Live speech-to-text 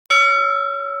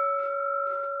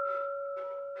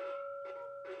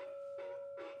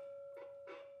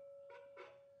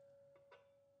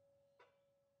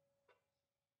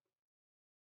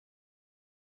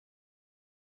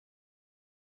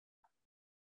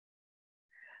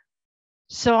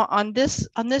So on this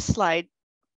slide,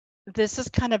 this is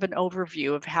kind of an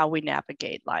overview of how we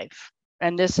navigate life.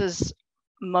 And this is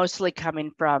mostly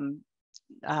coming from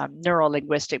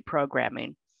neuro-linguistic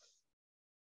programming.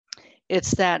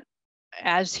 It's that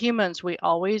as humans, we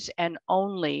always and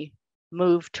only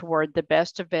move toward the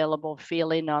best available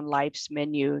feeling on life's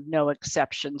menu, no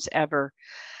exceptions ever.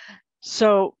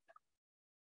 So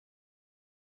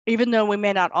even though we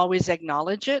may not always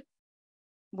acknowledge it,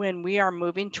 when we are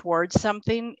moving towards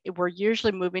something, we're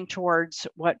usually moving towards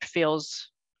what feels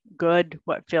good,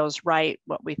 what feels right,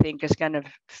 what we think is going to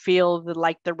feel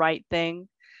like the right thing.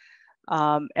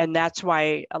 And that's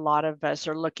why a lot of us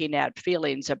are looking at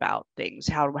feelings about things,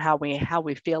 how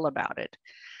we feel about it.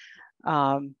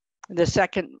 The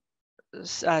second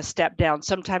step down,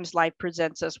 sometimes life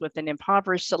presents us with an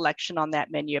impoverished selection on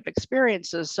that menu of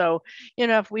experiences. So,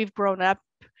 if we've grown up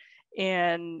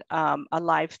in a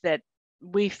life that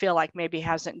we feel like maybe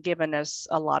hasn't given us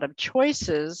a lot of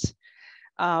choices,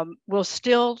 we'll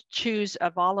still choose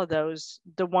of all of those,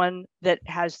 the one that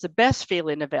has the best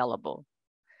feeling available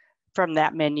from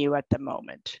that menu at the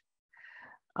moment.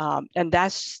 And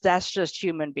that's just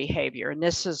human behavior. And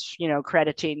this is,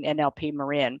 crediting NLP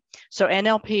Marin. So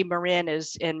NLP Marin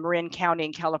is in Marin County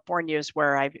in California, is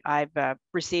where I've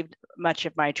received much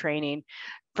of my training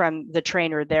from the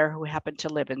trainer there, who happened to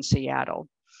live in Seattle.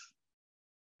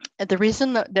 And the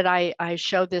reason that I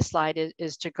show this slide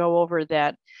is to go over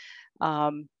that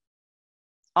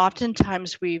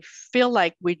oftentimes we feel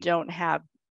like we don't have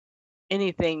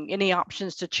any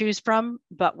options to choose from,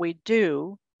 but we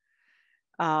do.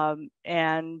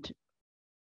 And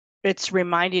it's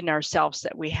reminding ourselves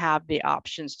that we have the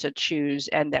options to choose,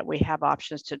 and that we have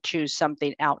options to choose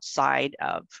something outside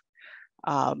of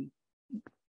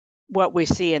what we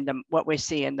see in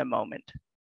the moment.